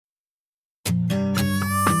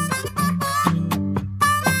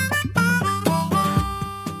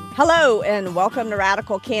Hello, and welcome to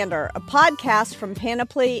Radical Candor, a podcast from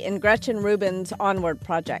Panoply and Gretchen Rubin's Onward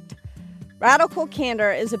project. Radical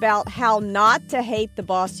Candor is about how not to hate the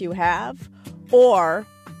boss you have or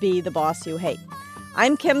be the boss you hate.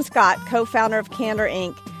 I'm Kim Scott, co-founder of Candor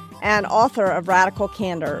Inc. and author of Radical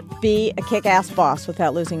Candor, Be a Kick-Ass Boss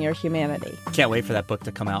Without Losing Your Humanity. Can't wait for that book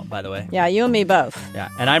to come out, by the way. Yeah, you and me both. Yeah,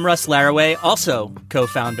 and I'm Russ Laraway, also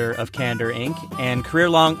co-founder of Candor Inc. and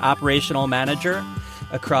career-long operational manager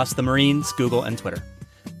across the Marines, Google, and Twitter.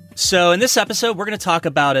 So in this episode, we're going to talk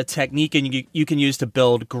about a technique you can use to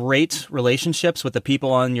build great relationships with the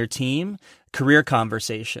people on your team, career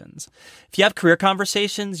conversations. If you have career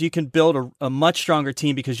conversations, you can build a much stronger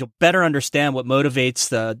team because you'll better understand what motivates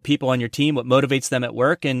the people on your team, what motivates them at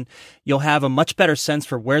work, and you'll have a much better sense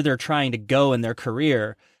for where they're trying to go in their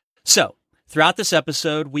career. So throughout this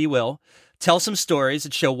episode, we will tell some stories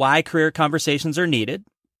that show why career conversations are needed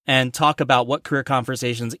and talk about what career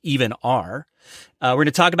conversations even are. We're going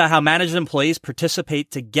to talk about how managed employees participate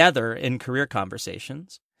together in career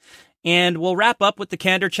conversations. And we'll wrap up with the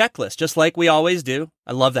Candor checklist, just like we always do.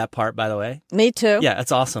 I love that part, by the way. Me too. Yeah,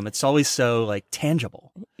 it's awesome. It's always so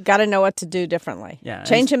tangible. You got to know what to do differently. Yeah,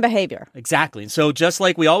 change in behavior. Exactly. So just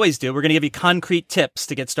like we always do, we're going to give you concrete tips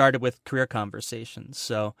to get started with career conversations.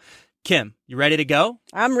 So, Kim, you ready to go?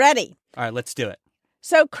 I'm ready. All right, let's do it.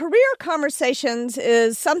 So career conversations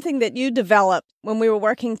is something that you developed when we were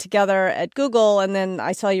working together at Google, and then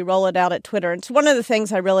I saw you roll it out at Twitter. It's one of the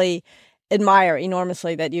things I really admire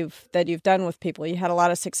enormously that you've done with people. You had a lot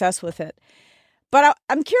of success with it. But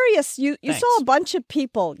I'm curious, you saw a bunch of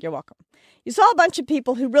people, you're welcome. You saw a bunch of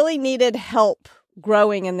people who really needed help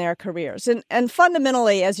growing in their careers. And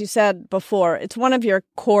fundamentally, as you said before, it's one of your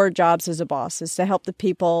core jobs as a boss is to help the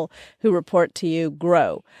people who report to you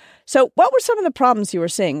grow. So what were some of the problems you were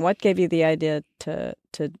seeing? What gave you the idea to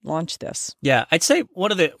launch this? Yeah, I'd say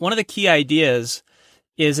one of the key ideas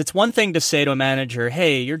is it's one thing to say to a manager,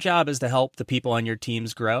 hey, your job is to help the people on your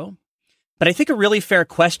teams grow. But I think a really fair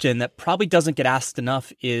question that probably doesn't get asked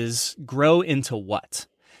enough is grow into what?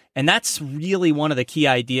 And that's really one of the key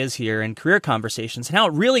ideas here in career conversations. And how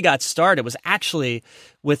it really got started was actually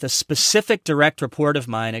with a specific direct report of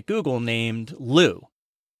mine at Google named Lou.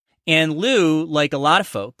 And Lou, like a lot of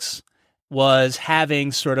folks, was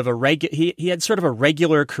having sort of he had sort of a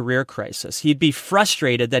regular career crisis. He'd be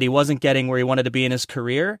frustrated that he wasn't getting where he wanted to be in his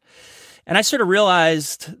career. And I sort of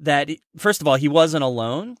realized that, first of all, he wasn't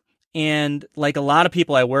alone. And like a lot of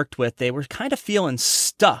people I worked with, they were kind of feeling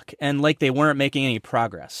stuck and like they weren't making any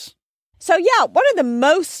progress. So yeah, one of the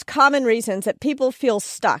most common reasons that people feel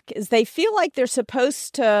stuck is they feel like they're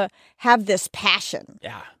supposed to have this passion.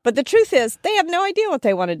 Yeah. But the truth is they have no idea what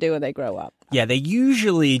they want to do when they grow up. Yeah, they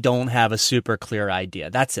usually don't have a super clear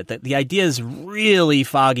idea. That's it. The idea is really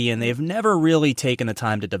foggy and they've never really taken the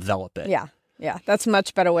time to develop it. Yeah, that's a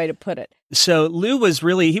much better way to put it. So Lou was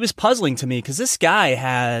puzzling to me because this guy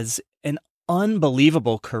has an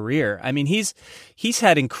unbelievable career. I mean, he's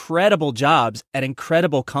had incredible jobs at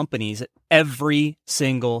incredible companies at every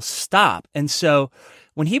single stop. And so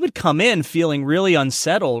when he would come in feeling really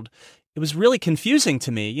unsettled, it was really confusing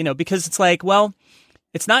to me, because it's like, well,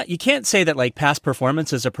 it's not, you can't say that like past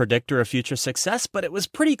performance is a predictor of future success, but it was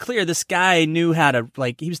pretty clear this guy knew how to,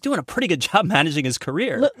 he was doing a pretty good job managing his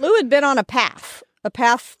career. Lou had been on a path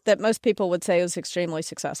that most people would say was extremely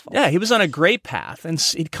successful. Yeah, he was on a great path. And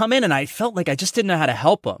he'd come in and I felt like I just didn't know how to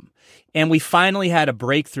help him. And we finally had a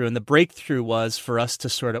breakthrough. And the breakthrough was for us to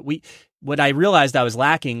sort of, what I realized I was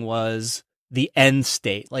lacking was the end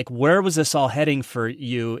state. Like, where was this all heading for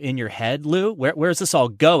you in your head, Lou? Where's this all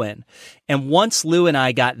going? And once Lou and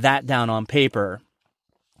I got that down on paper,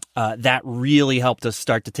 that really helped us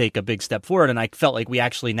start to take a big step forward. And I felt like we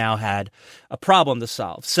actually now had a problem to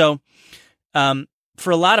solve. So, for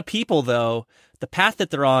a lot of people, though, the path that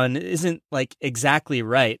they're on isn't exactly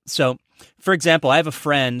right. So, for example, I have a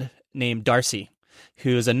friend named Darcy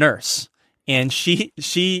who is a nurse. And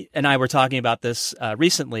she and I were talking about this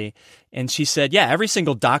recently, and she said, "Yeah, every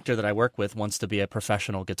single doctor that I work with wants to be a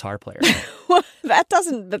professional guitar player." Well, that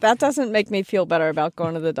doesn't make me feel better about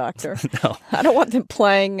going to the doctor. No, I don't want them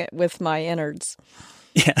playing with my innards.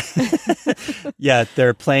 Yeah, yeah,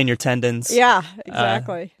 they're playing your tendons. Yeah,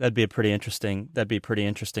 exactly. That'd be a pretty interesting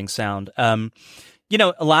sound. A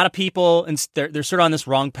lot of people, and they're sort of on this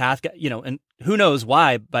wrong path, and who knows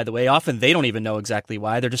why, by the way. Often they don't even know exactly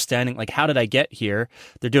why. They're just standing like, how did I get here?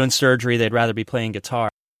 They're doing surgery. They'd rather be playing guitar.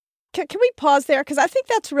 Can we pause there? Because I think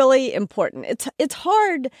that's really important. It's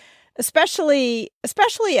hard, especially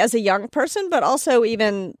as a young person, but also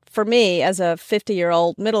even for me as a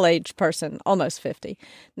 50-year-old middle-aged person, almost 50,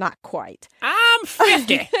 not quite. I'm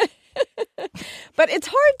 50. But it's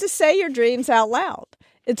hard to say your dreams out loud.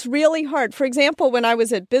 It's really hard. For example, when I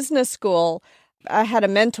was at business school, I had a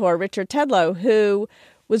mentor, Richard Tedlow, who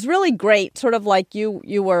was really great, sort of like you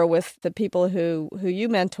were with the people who you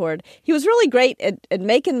mentored. He was really great at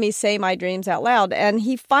making me say my dreams out loud. And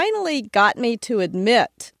he finally got me to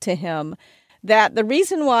admit to him that the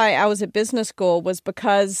reason why I was at business school was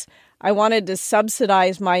because I wanted to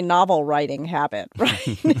subsidize my novel writing habit,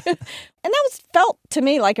 right? And that felt to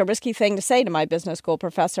me like a risky thing to say to my business school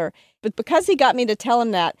professor. But because he got me to tell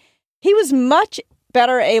him that, he was much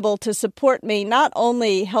better able to support me, not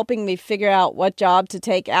only helping me figure out what job to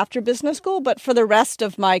take after business school, but for the rest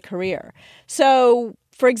of my career. So,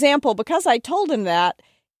 for example, because I told him that,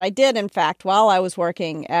 I did, in fact, while I was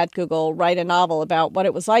working at Google, write a novel about what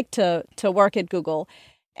it was like to work at Google.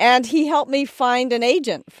 And he helped me find an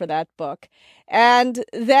agent for that book. And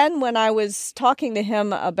then when I was talking to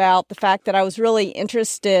him about the fact that I was really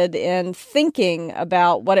interested in thinking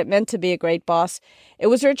about what it meant to be a great boss, it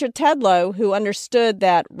was Richard Tedlow who understood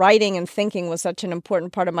that writing and thinking was such an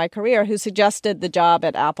important part of my career, who suggested the job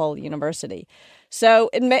at Apple University. So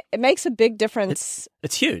it makes a big difference.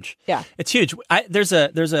 It's huge. Yeah. It's huge. There's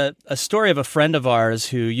a story of a friend of ours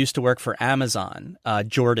who used to work for Amazon,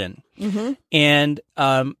 Jordan. Mm-hmm. And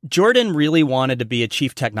Jordan really wanted to be a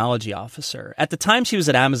chief technology officer. At the time she was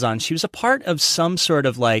at Amazon, she was a part of some sort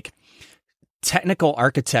of like technical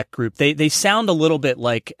architect group. They sound a little bit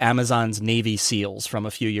like Amazon's Navy SEALs from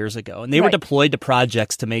a few years ago. And they were deployed to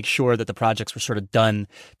projects to make sure that the projects were sort of done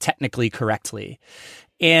technically correctly.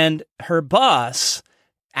 And her boss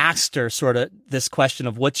asked her sort of this question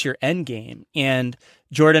of what's your end game? And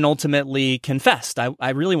Jordan ultimately confessed, I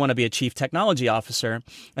really want to be a chief technology officer.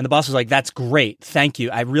 And the boss was like, that's great. Thank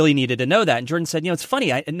you. I really needed to know that. And Jordan said, it's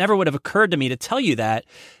funny. It never would have occurred to me to tell you that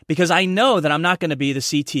because I know that I'm not going to be the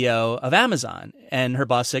CTO of Amazon. And her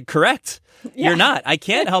boss said, correct. Yeah. You're not. I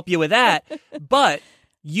can't help you with that. But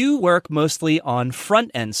you work mostly on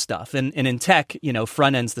front-end stuff. And in tech,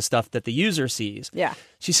 front-end's the stuff that the user sees. Yeah.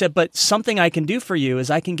 She said, but something I can do for you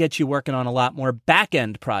is I can get you working on a lot more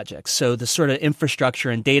back-end projects. So the sort of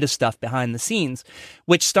infrastructure and data stuff behind the scenes,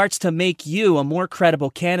 which starts to make you a more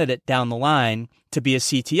credible candidate down the line to be a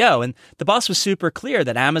CTO. And the boss was super clear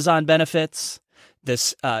that Amazon benefits,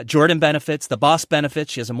 this Jordan benefits, the boss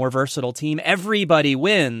benefits. She has a more versatile team. Everybody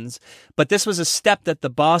wins. But this was a step that the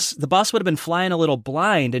boss would have been flying a little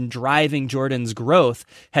blind in driving Jordan's growth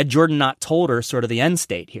had Jordan not told her sort of the end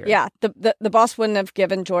state here. Yeah, the boss wouldn't have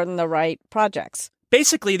given Jordan the right projects.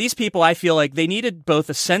 Basically, these people, I feel like they needed both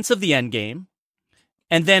a sense of the end game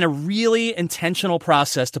and then a really intentional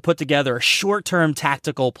process to put together a short-term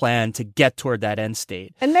tactical plan to get toward that end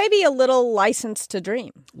state. And maybe a little license to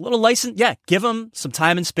dream. A little license, yeah. Give them some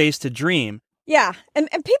time and space to dream. Yeah, and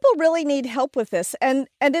people really need help with this. And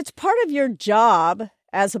it's part of your job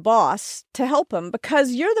as a boss to help them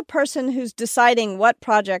because you're the person who's deciding what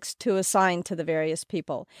projects to assign to the various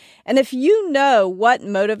people. And if you know what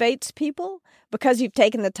motivates people, because you've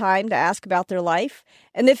taken the time to ask about their life.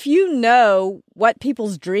 And if you know what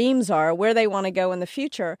people's dreams are, where they want to go in the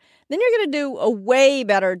future, then you're going to do a way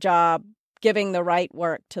better job giving the right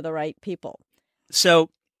work to the right people. So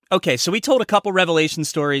we told a couple revelation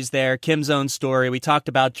stories there, Kim's own story. We talked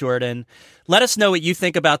about Jordan. Let us know what you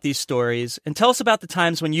think about these stories and tell us about the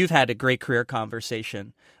times when you've had a great career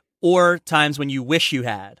conversation or times when you wish you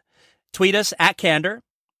had. Tweet us at Candor.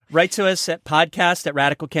 Write to us at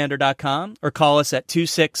podcast@radicalcandor.com or call us at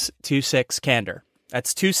 2626-CANDOR.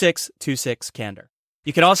 That's 2626-CANDOR.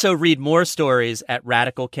 You can also read more stories at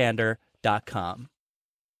radicalcandor.com.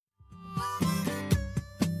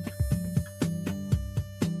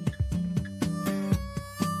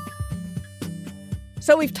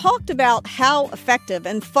 So we've talked about how effective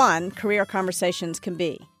and fun career conversations can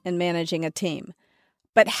be in managing a team.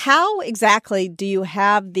 But how exactly do you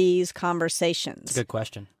have these conversations? That's a good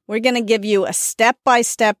question. We're going to give you a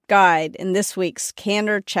step-by-step guide in this week's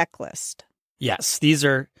Candor Checklist. Yes, these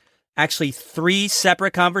are actually 3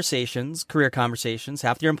 separate conversations, career conversations,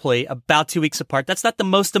 half your employee, about 2 weeks apart. That's not the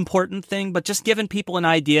most important thing, but just giving people an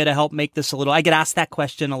idea to help make this a little, I get asked that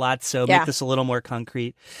question a lot, so make this a little more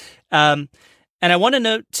concrete. And I want to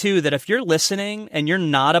note, too, that if you're listening and you're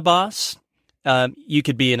not a boss, you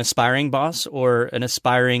could be an aspiring boss or an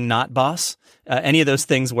aspiring not boss. Any of those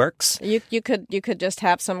things works. You could just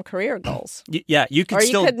have some career goals. You could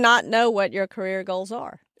you could not know what your career goals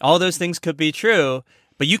are. All those things could be true,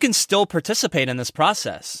 but you can still participate in this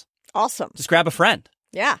process. Awesome. Just grab a friend.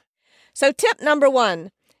 Yeah. So tip number 1,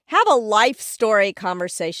 have a life story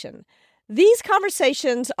conversation. These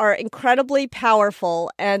conversations are incredibly powerful,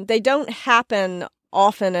 and they don't happen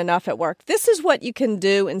often enough at work. This is what you can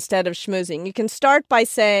do instead of schmoozing. You can start by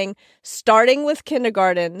saying, starting with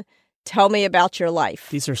kindergarten, tell me about your life.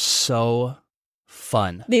 These are so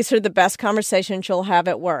fun. These are the best conversations you'll have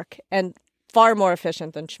at work and far more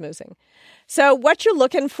efficient than schmoozing. So what you're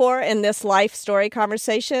looking for in this life story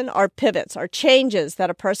conversation are pivots, are changes that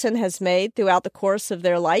a person has made throughout the course of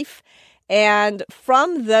their life. And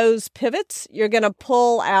from those pivots, you're going to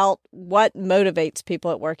pull out what motivates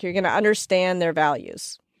people at work. You're going to understand their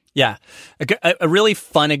values. Yeah. A really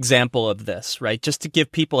fun example of this, right? Just to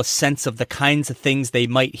give people a sense of the kinds of things they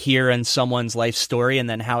might hear in someone's life story and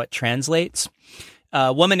then how it translates.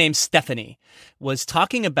 A woman named Stephanie was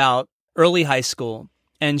talking about early high school,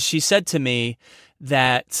 and she said to me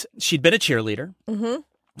that she'd been a cheerleader,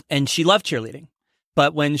 and she loved cheerleading.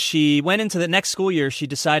 But when she went into the next school year, she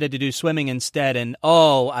decided to do swimming instead, and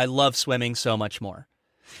I love swimming so much more.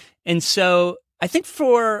 And so I think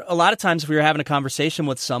for a lot of times if we were having a conversation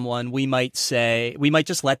with someone, we might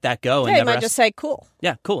just let that go. Yeah, you might just say, cool.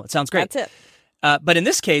 Yeah, cool. It sounds great. That's it. But in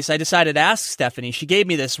this case, I decided to ask Stephanie. She gave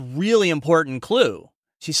me this really important clue.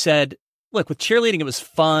 She said, look, with cheerleading, it was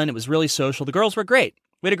fun. It was really social. The girls were great.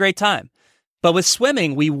 We had a great time. But with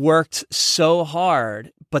swimming, we worked so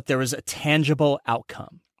hard, but there was a tangible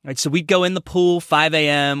outcome. Right? So we'd go in the pool, 5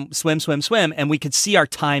 a.m., swim, and we could see our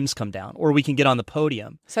times come down, or we can get on the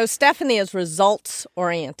podium. So Stephanie is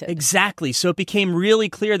results-oriented. Exactly. So it became really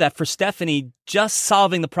clear that for Stephanie, just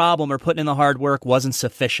solving the problem or putting in the hard work wasn't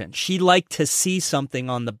sufficient. She liked to see something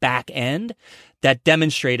on the back end that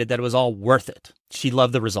demonstrated that it was all worth it. She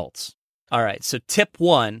loved the results. All right, so tip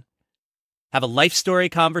 1, have a life story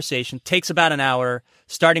conversation. Takes about an hour,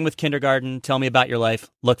 starting with kindergarten. Tell me about your life.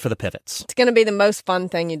 Look for the pivots. It's going to be the most fun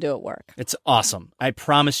thing you do at work. It's awesome. I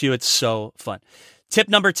promise you it's so fun. Tip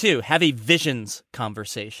number 2, have a visions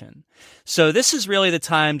conversation. So this is really the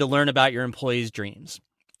time to learn about your employees' dreams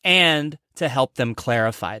and to help them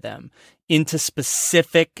clarify them into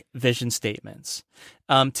specific vision statements.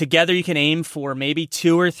 Together, you can aim for maybe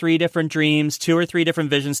 2 or 3 different dreams, 2 or 3 different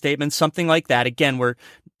vision statements, something like that. Again, we're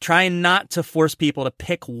trying not to force people to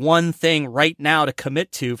pick one thing right now to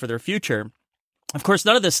commit to for their future. Of course,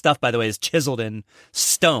 none of this stuff, by the way, is chiseled in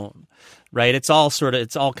stone, right? It's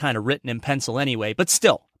all kind of written in pencil anyway, but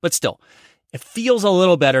still, it feels a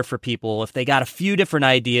little better for people if they got a few different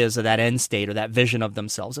ideas of that end state or that vision of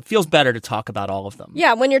themselves. It feels better to talk about all of them.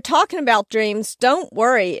 Yeah, when you're talking about dreams, don't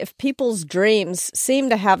worry if people's dreams seem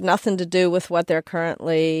to have nothing to do with what they're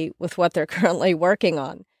currently working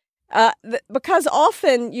on. Because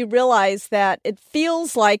often you realize that it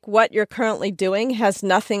feels like what you're currently doing has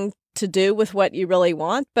nothing to do with what you really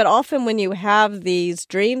want. But often when you have these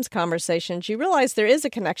dreams conversations, you realize there is a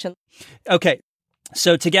connection. Okay.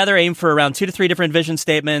 So together, aim for around 2 to 3 different vision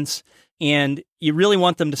statements, and you really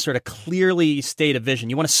want them to sort of clearly state a vision.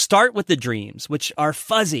 You want to start with the dreams, which are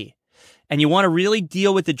fuzzy, and you want to really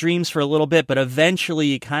deal with the dreams for a little bit, but eventually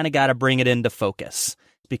you kind of got to bring it into focus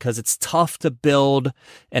because it's tough to build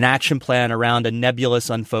an action plan around a nebulous,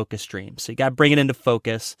 unfocused dream. So you got to bring it into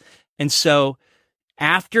focus. And so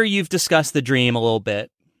after you've discussed the dream a little bit,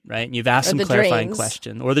 right, and you've asked some clarifying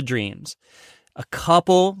question or the dreams, a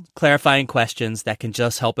couple clarifying questions that can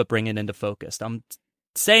just help it bring it into focus. I'm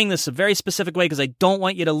saying this a very specific way because I don't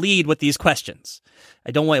want you to lead with these questions.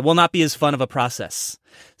 It will not be as fun of a process.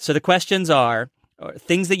 So the questions are, or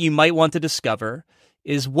things that you might want to discover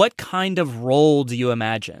is what kind of role do you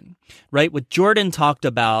imagine, right? What Jordan talked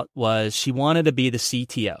about was she wanted to be the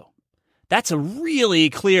CTO. That's a really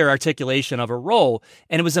clear articulation of a role,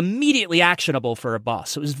 and it was immediately actionable for a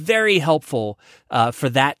boss. So it was very helpful for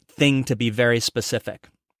that thing to be very specific.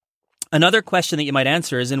 Another question that you might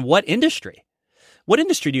answer is, in what industry? What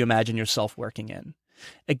industry do you imagine yourself working in?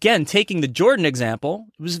 Again, taking the Jordan example,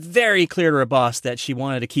 it was very clear to her boss that she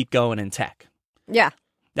wanted to keep going in tech. Yeah.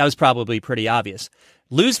 That was probably pretty obvious.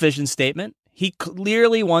 Lou's vision statement, he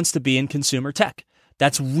clearly wants to be in consumer tech.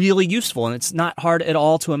 That's really useful, and it's not hard at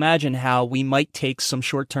all to imagine how we might take some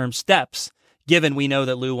short-term steps, given we know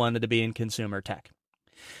that Lou wanted to be in consumer tech.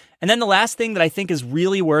 And then the last thing that I think is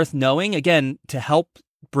really worth knowing, again, to help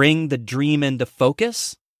bring the dream into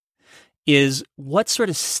focus, is what sort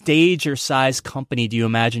of stage or size company do you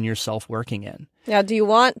imagine yourself working in? Now, do you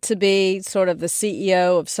want to be sort of the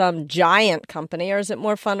CEO of some giant company, or is it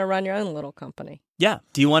more fun to run your own little company? Yeah.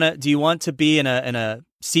 Do you want to be in a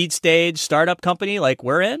seed stage startup company like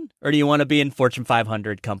we're in, or do you want to be in Fortune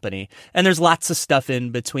 500 company? And there's lots of stuff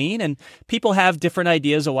in between, and people have different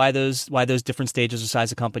ideas of why those different stages or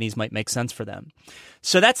size of companies might make sense for them.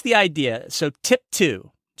 So that's the idea. So tip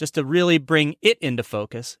 2, just to really bring it into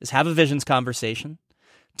focus, is have a visions conversation.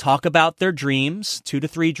 Talk about their dreams, 2 to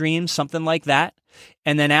 3 dreams, something like that.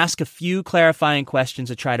 and then ask a few clarifying questions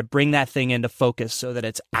to try to bring that thing into focus so that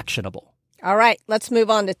it's actionable. All right, let's move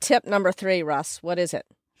on to tip number 3, Russ. What is it?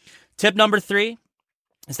 Tip number 3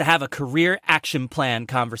 is to have a career action plan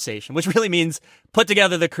conversation, which really means put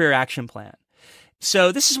together the career action plan.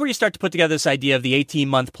 So this is where you start to put together this idea of the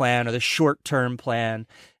 18-month plan or the short-term plan.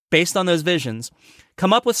 Based on those visions,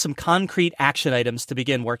 come up with some concrete action items to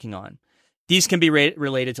begin working on. These can be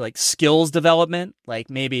related to like skills development, like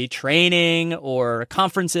maybe training or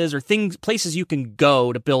conferences or places you can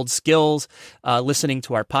go to build skills. Listening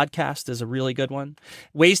to our podcast is a really good one.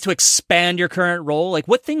 Ways to expand your current role. Like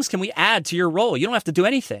what things can we add to your role? You don't have to do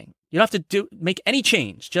anything. You don't have to make any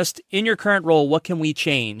change. Just in your current role, what can we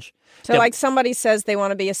change? So like somebody says they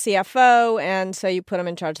want to be a CFO, and so you put them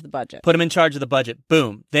in charge of the budget. Put them in charge of the budget.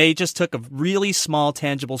 Boom. They just took a really small,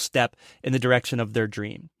 tangible step in the direction of their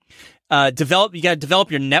dream. You got to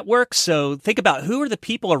develop your network. So think about who are the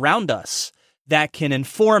people around us that can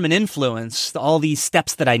inform and influence all these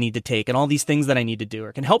steps that I need to take and all these things that I need to do,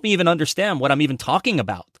 or can help me even understand what I'm even talking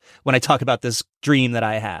about when I talk about this dream that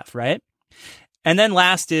I have, right? And then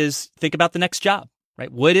last is think about the next job,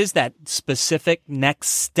 right? What is that specific next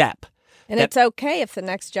step? And it's okay if the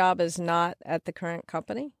next job is not at the current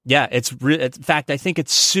company? Yeah, in fact, I think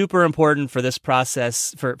it's super important for this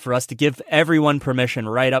process for us to give everyone permission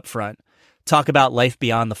right up front. Talk about life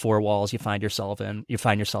beyond the 4 walls you find yourself in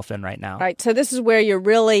right now. Right. So this is where you're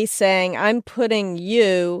really saying, I'm putting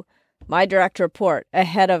you, my direct report,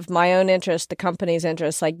 ahead of my own interest, the company's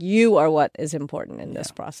interest. Like you are what is important in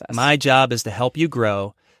this process. My job is to help you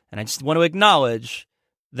grow. And I just want to acknowledge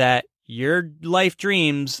that your life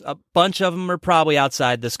dreams, a bunch of them are probably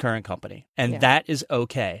outside this current company. And that is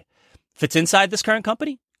okay. If it's inside this current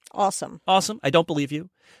company, awesome. I don't believe you,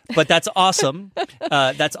 but that's awesome.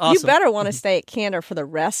 That's awesome. You better want to stay at Candor for the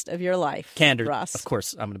rest of your life, Candor, Russ. Of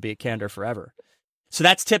course, I'm going to be at Candor forever. So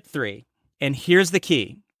that's tip 3. And here's the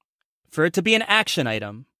key. For it to be an action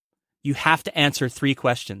item, you have to answer 3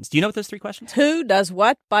 questions. Do you know what those 3 questions are? Who does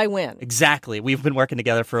what by when? Exactly. We've been working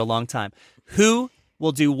together for a long time. Who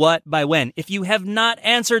will do what by when? If you have not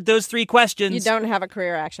answered those 3 questions, you don't have a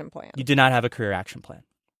career action plan. You do not have a career action plan.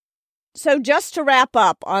 So just to wrap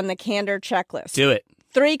up on the Candor checklist. Do it.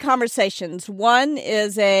 3 conversations. 1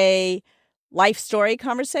 is a life story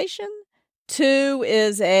conversation. 2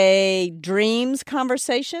 is a dreams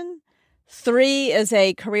conversation. 3 is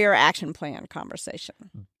a career action plan conversation.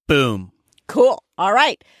 Boom. Cool. All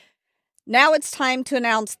right. Now it's time to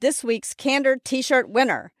announce this week's Candor t-shirt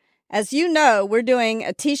winner. As you know, we're doing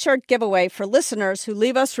a t-shirt giveaway for listeners who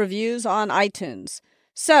leave us reviews on iTunes.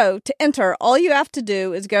 So to enter, all you have to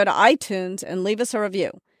do is go to iTunes and leave us a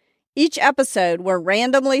review. Each episode, we're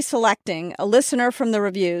randomly selecting a listener from the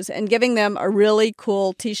reviews and giving them a really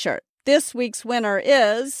cool t-shirt. This week's winner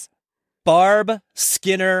is Barb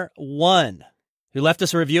Skinner 1, who left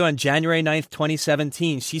us a review on January 9th,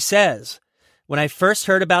 2017. She says, when I first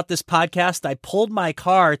heard about this podcast, I pulled my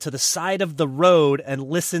car to the side of the road and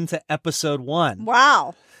listened to episode 1.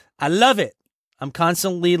 Wow. I love it. I'm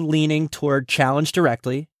constantly leaning toward challenge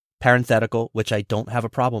directly, parenthetical, which I don't have a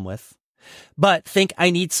problem with, but think I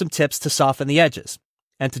need some tips to soften the edges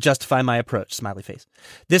and to justify my approach, smiley face.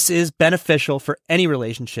 This is beneficial for any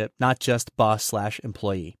relationship, not just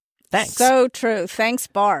boss/employee. Thanks. So true. Thanks,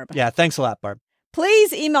 Barb. Yeah, thanks a lot, Barb.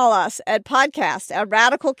 Please email us at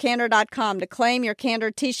podcast@radicalcandor.com to claim your Candor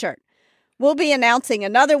t-shirt. We'll be announcing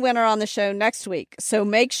another winner on the show next week, so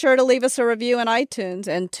make sure to leave us a review on iTunes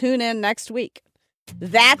and tune in next week.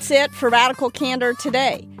 That's it for Radical Candor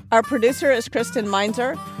today. Our producer is Kristen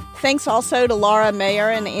Meinzer. Thanks also to Laura Mayer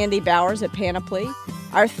and Andy Bowers at Panoply.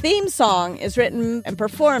 Our theme song is written and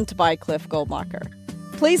performed by Cliff Goldmacher.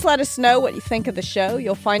 Please let us know what you think of the show.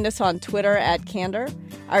 You'll find us on Twitter @Candor.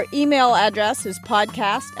 Our email address is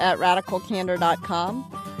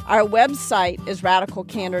podcast@radicalcandor.com. Our website is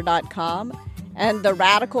radicalcandor.com. And the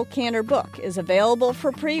Radical Candor book is available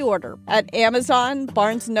for pre-order at Amazon,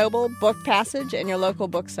 Barnes & Noble, Book Passage, and your local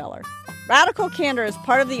bookseller. Radical Candor is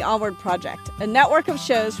part of the Onward Project, a network of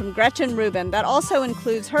shows from Gretchen Rubin that also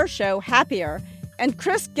includes her show, Happier, and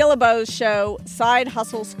Chris Guillebeau's show, Side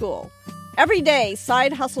Hustle School. Every day,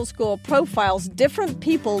 Side Hustle School profiles different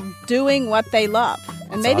people doing what they love,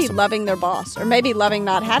 and maybe loving their boss, or maybe loving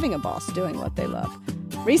not having a boss doing what they love.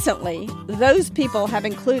 Recently, those people have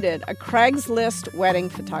included a Craigslist wedding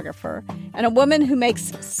photographer and a woman who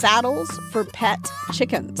makes saddles for pet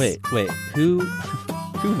chickens. Wait, who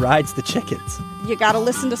rides the chickens? You got to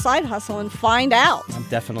listen to Side Hustle and find out. I'm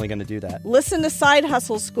definitely going to do that. Listen to Side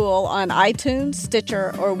Hustle School on iTunes,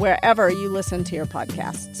 Stitcher, or wherever you listen to your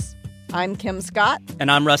podcasts. I'm Kim Scott.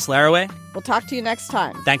 And I'm Russ Laraway. We'll talk to you next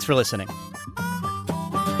time. Thanks for listening.